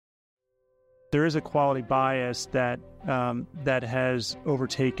There is a quality bias that has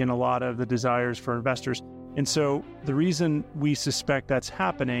overtaken a lot of the desires for investors. And so the reason we suspect that's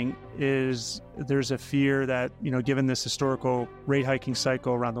happening is there's a fear that, given this historical rate hiking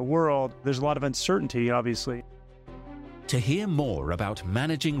cycle around the world, there's a lot of uncertainty, obviously. To hear more about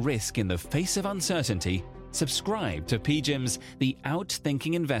managing risk in the face of uncertainty, subscribe to PGIM's The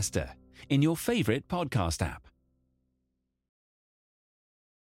Outthinking Investor in your favorite podcast app.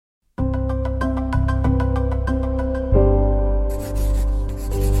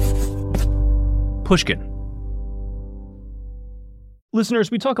 Pushkin.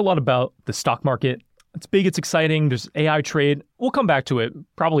 Listeners, we talk a lot about the stock market. It's big, it's exciting, there's AI trade. We'll come back to it,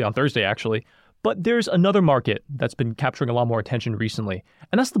 probably on Thursday, actually. But there's another market that's been capturing a lot more attention recently,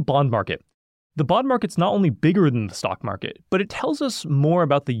 and that's the bond market. The bond market's not only bigger than the stock market, but it tells us more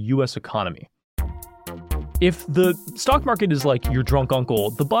about the U.S. economy. If the stock market is like your drunk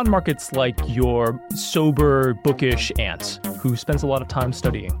uncle, the bond market's like your sober, bookish aunt who spends a lot of time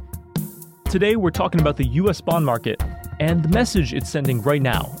studying. Today, we're talking about the U.S. bond market and the message it's sending right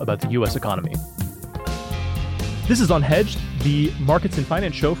now about the U.S. economy. This is Unhedged, the markets and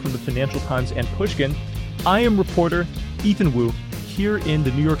finance show from the Financial Times and Pushkin. I am reporter Ethan Wu, here in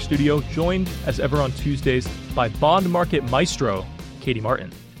the New York studio, joined as ever on Tuesdays by bond market maestro, Katie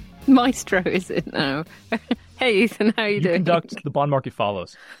Martin. Maestro, is it now? Hey, Ethan, how are you doing? You conduct The Bond Market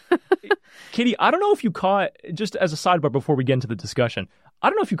Follows. Katie, I don't know if you caught, just as a sidebar before we get into the discussion, I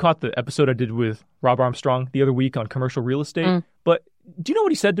don't know if you caught the episode I did with Rob Armstrong the other week on commercial real estate, but do you know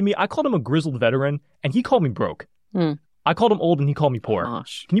what he said to me? I called him a grizzled veteran, and he called me broke. I called him old, and he called me poor.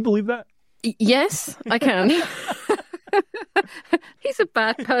 Gosh. Can you believe that? Yes, I can. He's a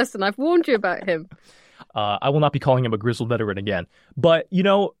bad person. I've warned you about him. I will not be calling him a grizzled veteran again. But,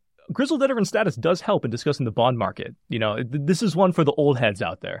 grizzled veteran status does help in discussing the bond market. This is one for the old heads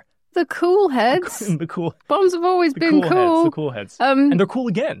out there. The cool heads. The cool. Bonds have always been cool. The cool heads. And they're cool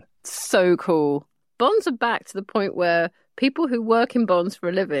again. So cool. Bonds are back to the point where people who work in bonds for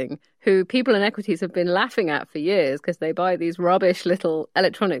a living, who people in equities have been laughing at for years because they buy these rubbish little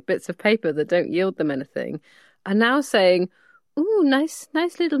electronic bits of paper that don't yield them anything, are now saying, "Ooh, nice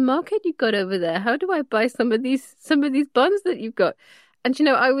little market you've got over there. How do I buy some of these bonds that you've got?" And,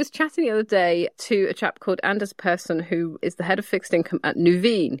 I was chatting the other day to a chap called Anders Persson, who is the head of fixed income at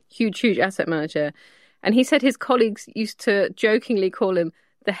Nuveen, huge asset manager. And he said his colleagues used to jokingly call him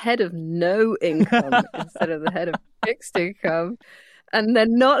the head of no income instead of the head of fixed income. And they're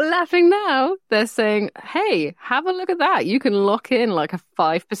not laughing now. They're saying, hey, have a look at that. You can lock in like a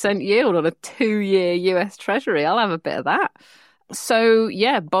 5% yield on a 2-year US Treasury. I'll have a bit of that. So,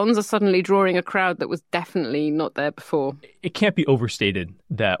 yeah, bonds are suddenly drawing a crowd that was definitely not there before. It can't be overstated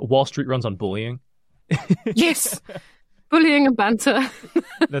that Wall Street runs on bullying. Yes, bullying and banter.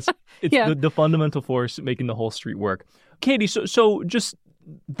 It's the fundamental force making the whole street work. Katie, so just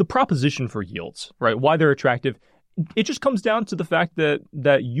the proposition for yields, right? Why they're attractive. It just comes down to the fact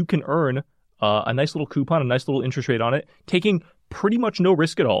that you can earn a nice little coupon, a nice little interest rate on it, taking pretty much no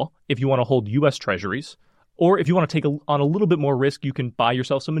risk at all if you want to hold U.S. Treasuries. Or if you want to take on a little bit more risk, you can buy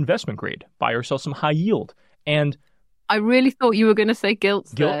yourself some investment grade, buy yourself some high yield. And I really thought you were going to say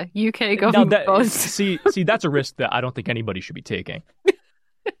gilts there. UK government bonds. See, that's a risk that I don't think anybody should be taking.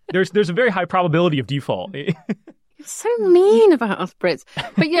 There's a very high probability of default. You're so mean about us Brits.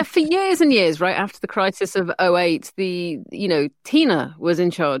 But yeah, for years and years, right, after the crisis of 2008, Tina was in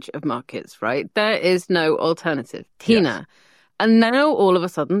charge of markets, right? There is no alternative. Tina. Yes. And now, all of a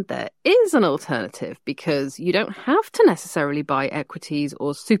sudden, there is an alternative because you don't have to necessarily buy equities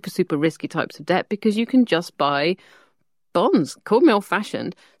or super, super risky types of debt because you can just buy bonds. Call me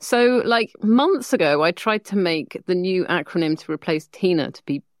old-fashioned. So, months ago, I tried to make the new acronym to replace TINA to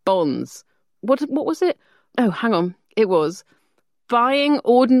be bonds. What was it? Oh, hang on. It was buying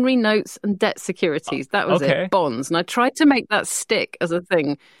ordinary notes and debt securities. That was it. Bonds. And I tried to make that stick as a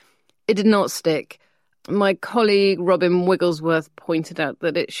thing. It did not stick. My colleague Robin Wigglesworth pointed out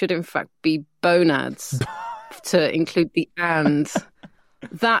that it should in fact be bonads to include the and.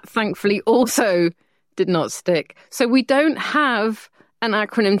 That thankfully also did not stick. So we don't have an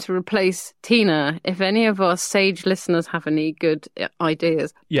acronym to replace TINA. If any of our sage listeners have any good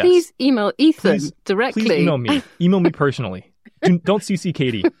ideas, please email Ethan directly. Please email me. Email me personally. Don't CC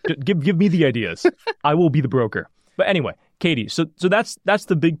Katie. Give me the ideas. I will be the broker. But anyway, Katie, so that's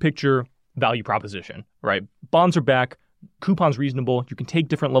the big picture value proposition, right? Bonds are back, coupons reasonable, you can take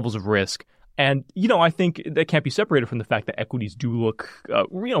different levels of risk. And, I think that can't be separated from the fact that equities do look,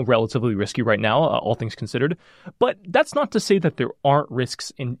 relatively risky right now, all things considered. But that's not to say that there aren't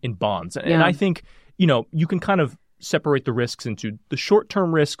risks in bonds. And I think, you can kind of separate the risks into the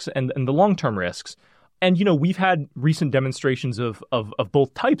short-term risks and the long-term risks. And, we've had recent demonstrations of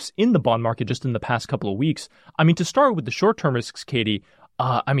both types in the bond market just in the past couple of weeks. I mean, to start with the short-term risks, Katie,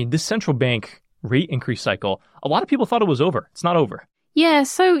 this central bank rate increase cycle, a lot of people thought it was over. It's not over. Yeah,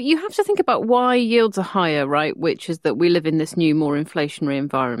 so you have to think about why yields are higher, right? Which is that we live in this new, more inflationary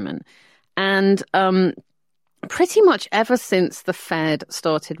environment. And pretty much ever since the Fed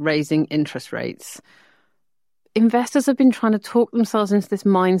started raising interest rates, investors have been trying to talk themselves into this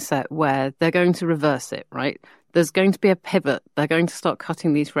mindset where they're going to reverse it, right? There's going to be a pivot. They're going to start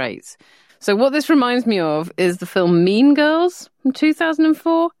cutting these rates. So what this reminds me of is the film Mean Girls from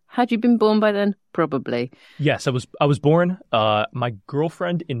 2004. Had you been born by then? Probably. Yes, I was born. My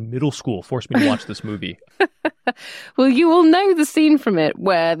girlfriend in middle school forced me to watch this movie. Well, you will know the scene from it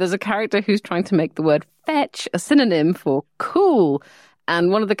where there's a character who's trying to make the word fetch a synonym for cool.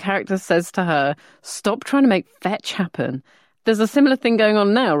 And one of the characters says to her, stop trying to make fetch happen. There's a similar thing going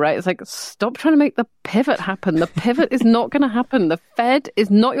on now, right? It's like, stop trying to make the pivot happen. The pivot is not going to happen. The Fed is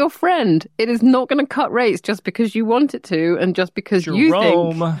not your friend. It is not going to cut rates just because you want it to and just because you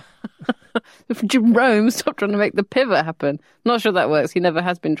think... Jerome, stop trying to make the pivot happen. Not sure that works. He never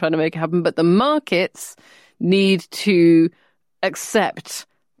has been trying to make it happen. But the markets need to accept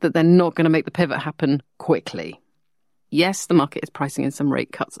that they're not going to make the pivot happen quickly. Yes, the market is pricing in some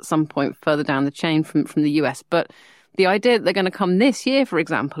rate cuts at some point further down the chain from the US, but the idea that they're going to come this year, for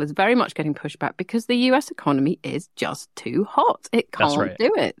example, is very much getting pushed back because the US economy is just too hot. It can't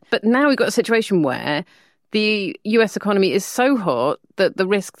do it. But now we've got a situation where the US economy is so hot that the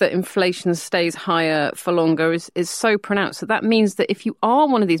risk that inflation stays higher for longer is so pronounced. So that means that if you are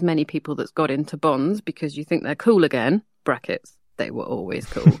one of these many people that's got into bonds because you think they're cool again, brackets, they were always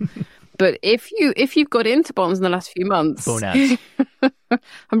cool. But if you've got into bonds in the last few months, Bonads.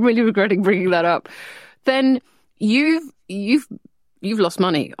 I'm really regretting bringing that up, then you've lost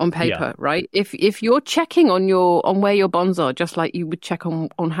money on paper, right? If you're checking on where your bonds are, just like you would check on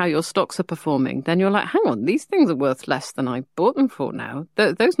how your stocks are performing, then you're like, hang on, these things are worth less than I bought them for now.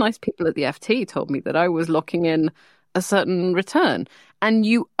 Those nice people at the FT told me that I was locking in a certain return. And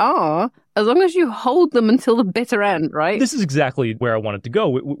you are, as long as you hold them until the bitter end, right? This is exactly where I wanted to go,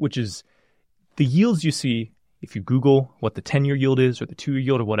 which is the yields you see, if you Google what the 10-year yield is or the 2-year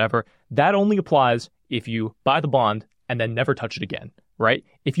yield or whatever, that only applies if you buy the bond and then never touch it again, right?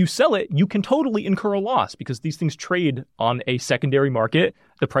 If you sell it, you can totally incur a loss because these things trade on a secondary market.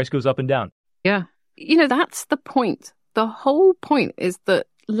 The price goes up and down. Yeah. That's the point. The whole point is that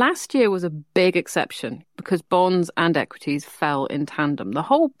last year was a big exception because bonds and equities fell in tandem. The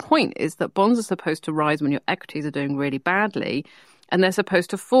whole point is that bonds are supposed to rise when your equities are doing really badly, and they're supposed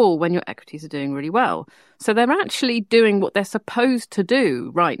to fall when your equities are doing really well. So they're actually doing what they're supposed to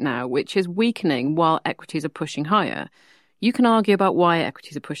do right now, which is weakening while equities are pushing higher. You can argue about why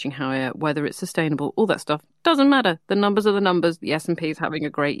equities are pushing higher, whether it's sustainable, all that stuff. Doesn't matter. The numbers are the numbers. The S&P is having a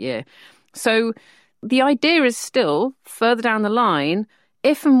great year. So the idea is still, further down the line,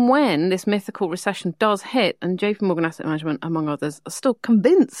 if and when this mythical recession does hit, and JP Morgan Asset Management, among others, are still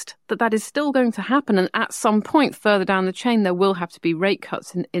convinced that that is still going to happen, and at some point further down the chain there will have to be rate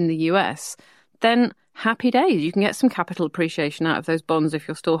cuts in the US, then happy days. You can get some capital appreciation out of those bonds if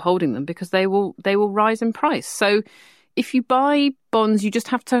you're still holding them because they will rise in price. So if you buy bonds, you just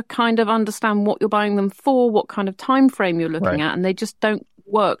have to kind of understand what you're buying them for, what kind of time frame you're looking at, and they just don't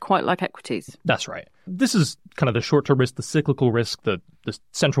work quite like equities. That's right. This is kind of the short-term risk, the cyclical risk, the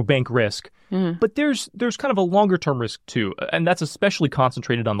central bank risk. But there's kind of a longer-term risk too, and that's especially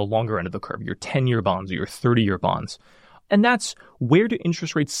concentrated on the longer end of the curve, your 10-year bonds or your 30-year bonds. And that's where do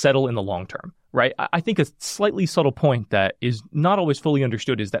interest rates settle in the long term, right? I think a slightly subtle point that is not always fully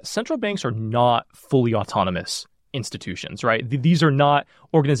understood is that central banks are not fully autonomous institutions, right? These are not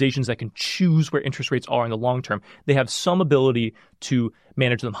organizations that can choose where interest rates are in the long term. They have some ability to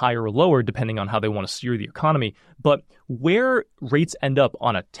manage them higher or lower depending on how they want to steer the economy. But where rates end up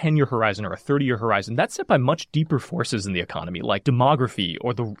on a 10-year horizon or a 30-year horizon, that's set by much deeper forces in the economy, like demography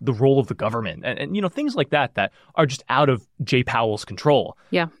or the role of the government and things like that are just out of Jay Powell's control.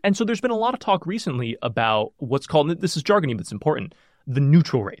 Yeah. And so there's been a lot of talk recently about what's called, this is jargony, but it's important, the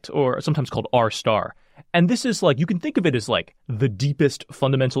neutral rate, or sometimes called R star. And this is like, you can think of it as like the deepest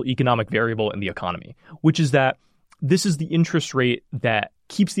fundamental economic variable in the economy, which is that this is the interest rate that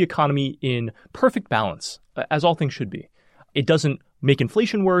keeps the economy in perfect balance, as all things should be. It doesn't make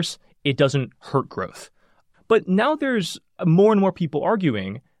inflation worse. It doesn't hurt growth. But now there's more and more people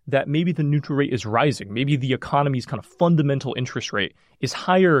arguing that maybe the neutral rate is rising. Maybe the economy's kind of fundamental interest rate is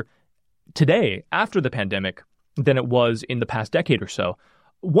higher today after the pandemic than it was in the past decade or so.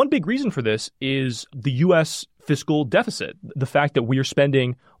 one big reason for this is the U.S. fiscal deficit, the fact that we are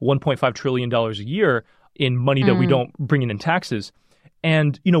spending $1.5 trillion a year in money that we don't bring in taxes.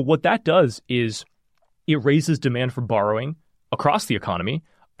 And, what that does is it raises demand for borrowing across the economy,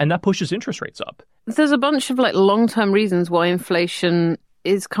 and that pushes interest rates up. There's a bunch of long-term reasons why inflation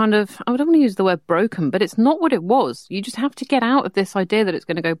is kind of, I don't want to use the word broken, but it's not what it was. You just have to get out of this idea that it's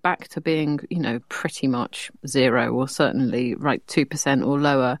going to go back to being, pretty much zero or certainly 2% or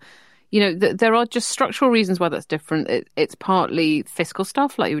lower. There are just structural reasons why that's different. It's partly fiscal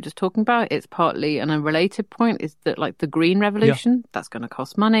stuff, like you were just talking about. It's partly, and a related point is that the green revolution, that's going to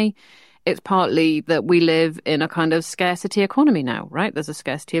cost money. It's partly that we live in a kind of scarcity economy now, right? There's a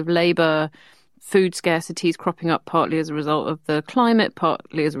scarcity of labor. Food scarcity is cropping up partly as a result of the climate,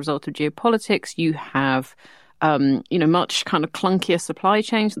 partly as a result of geopolitics. You have, much kind of clunkier supply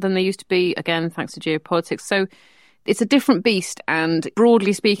chains than they used to be, again, thanks to geopolitics. So it's a different beast. And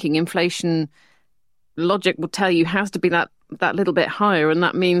broadly speaking, inflation logic will tell you has to be that little bit higher. And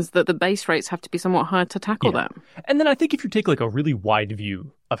that means that the base rates have to be somewhat higher to tackle that. And then I think if you take a really wide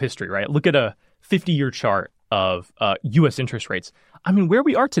view of history, right, look at a 50-year chart of U.S. interest rates. I mean, where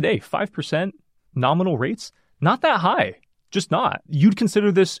we are today, 5%. Nominal rates, not that high, just not. You'd consider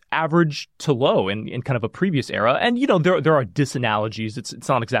this average to low in kind of a previous era. And, there are disanalogies. It's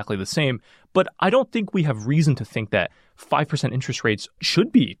not exactly the same. But I don't think we have reason to think that 5% interest rates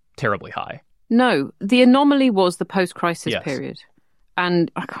should be terribly high. No, the anomaly was the post-crisis period.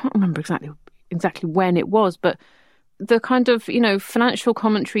 And I can't remember exactly when it was, but the kind of, financial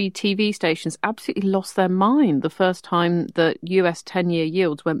commentary TV stations absolutely lost their mind the first time that US 10-year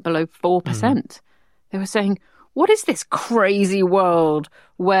yields went below 4%. They were saying, what is this crazy world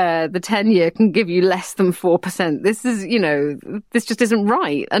where the 10-year can give you less than 4%? This is, this just isn't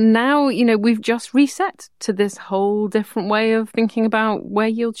right. And now, we've just reset to this whole different way of thinking about where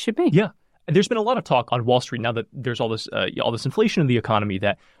yields should be. Yeah. There's been a lot of talk on Wall Street now that there's all this inflation in the economy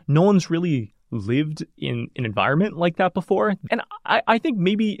that no one's really lived in an environment like that before. And I think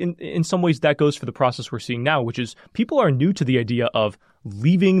maybe in some ways that goes for the process we're seeing now, which is people are new to the idea of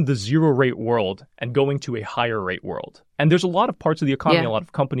leaving the zero rate world and going to a higher rate world. And there's a lot of parts of the economy, a lot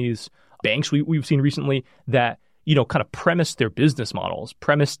of companies, banks we've seen recently that, kind of premised their business models,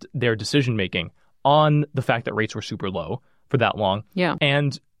 premised their decision making on the fact that rates were super low for that long. Yeah.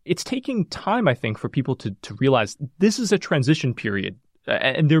 And it's taking time, I think, for people to realize this is a transition period.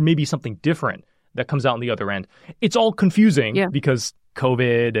 And there may be something different that comes out on the other end. It's all confusing because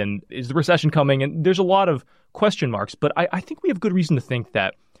COVID and is the recession coming? And there's a lot of question marks. But I think we have good reason to think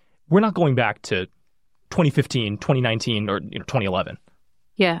that we're not going back to 2015, 2019, or 2011.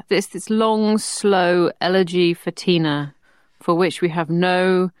 Yeah, it's this long, slow elegy for Tina, for which we have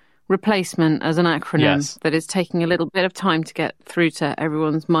no replacement as an acronym that is taking a little bit of time to get through to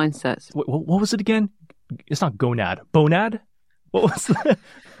everyone's mindsets. What was it again? It's not gonad. Bonad? What was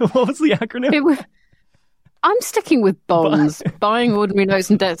the acronym? I'm sticking with bonds, buying ordinary notes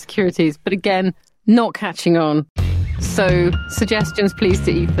and debt securities, but again, not catching on. So, suggestions please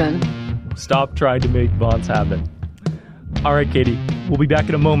to Ethan. Stop trying to make bonds happen. All right, Katie, we'll be back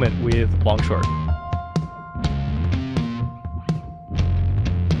in a moment with Long Short.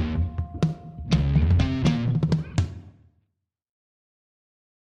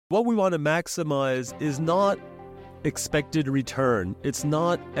 What we want to maximize is not expected return. It's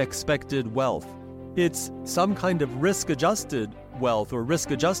not expected wealth. It's some kind of risk-adjusted wealth or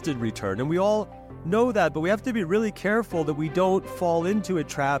risk-adjusted return. And we all know that, but we have to be really careful that we don't fall into a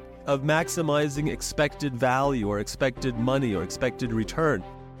trap of maximizing expected value or expected money or expected return.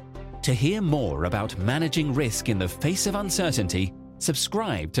 To hear more about managing risk in the face of uncertainty,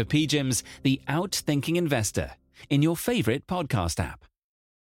 subscribe to PGIM's The Outthinking Investor in your favorite podcast app.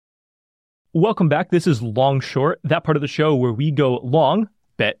 Welcome back. This is Long Short, that part of the show where we go long,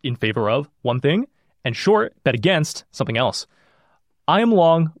 bet in favor of one thing, and short, bet against something else. I am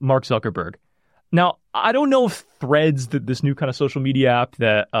long Mark Zuckerberg. Now, I don't know if Threads, this new kind of social media app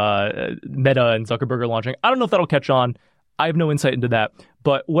that Meta and Zuckerberg are launching, I don't know if that'll catch on. I have no insight into that.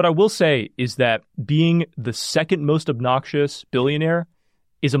 But what I will say is that being the second most obnoxious billionaire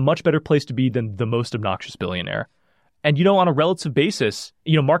is a much better place to be than the most obnoxious billionaire. And, on a relative basis,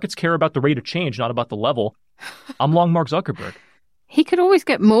 markets care about the rate of change, not about the level. I'm long Mark Zuckerberg. He could always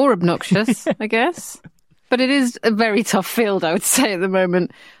get more obnoxious, I guess. But it is a very tough field, I would say, at the moment.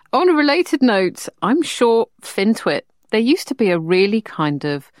 On a related note, I'm short FinTwit. There used to be a really kind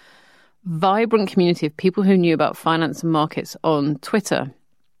of vibrant community of people who knew about finance and markets on Twitter.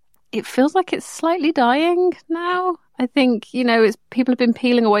 It feels like it's slightly dying now. I think, people have been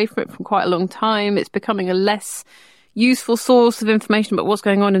peeling away from it for quite a long time. It's becoming a less useful source of information about what's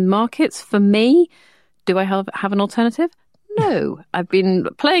going on in markets. For me, do I have an alternative? No. I've been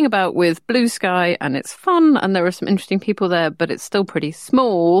playing about with Blue Sky and it's fun and there are some interesting people there, but it's still pretty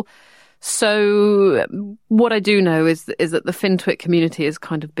small. So what I do know is that the FinTwit community has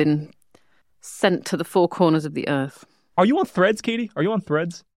kind of been sent to the four corners of the earth. Are you on Threads, Katie? Are you on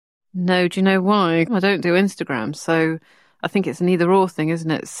Threads? No, do you know why? I don't do Instagram, so I think it's an either-or thing,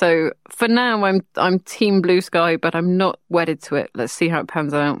 isn't it? So for now, I'm Team Blue Sky, but I'm not wedded to it. Let's see how it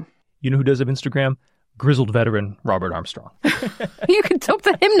pans out. You know who does have Instagram? Grizzled veteran Robert Armstrong. You can talk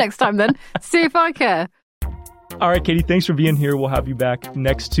to him next time then. See if I care. All right, Katie, thanks for being here. We'll have you back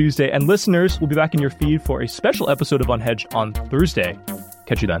next Tuesday. And listeners, we'll be back in your feed for a special episode of Unhedged on Thursday.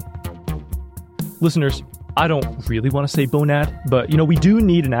 Catch you then. Listeners, I don't really want to say BONAD, but, we do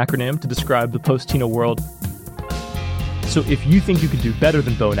need an acronym to describe the post-Tina world. So if you think you could do better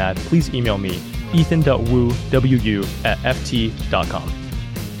than BONAD, please email me, ethan.wu@ft.com.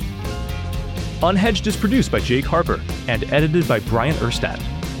 Unhedged is produced by Jake Harper and edited by Brian Erstadt.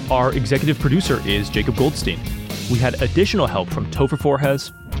 Our executive producer is Jacob Goldstein. We had additional help from Topher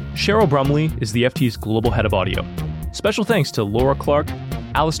Forhes. Cheryl Brumley is the FT's global head of audio. Special thanks to Laura Clark,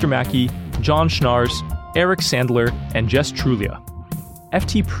 Alistair Mackey, John Schnars, Eric Sandler, and Jess Trulia.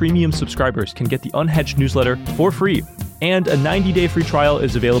 FT Premium subscribers can get the Unhedged newsletter for free, and a 90-day free trial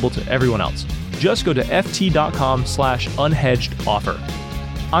is available to everyone else. Just go to ft.com/unhedged offer.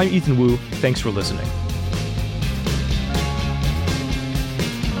 I'm Ethan Wu. Thanks for listening.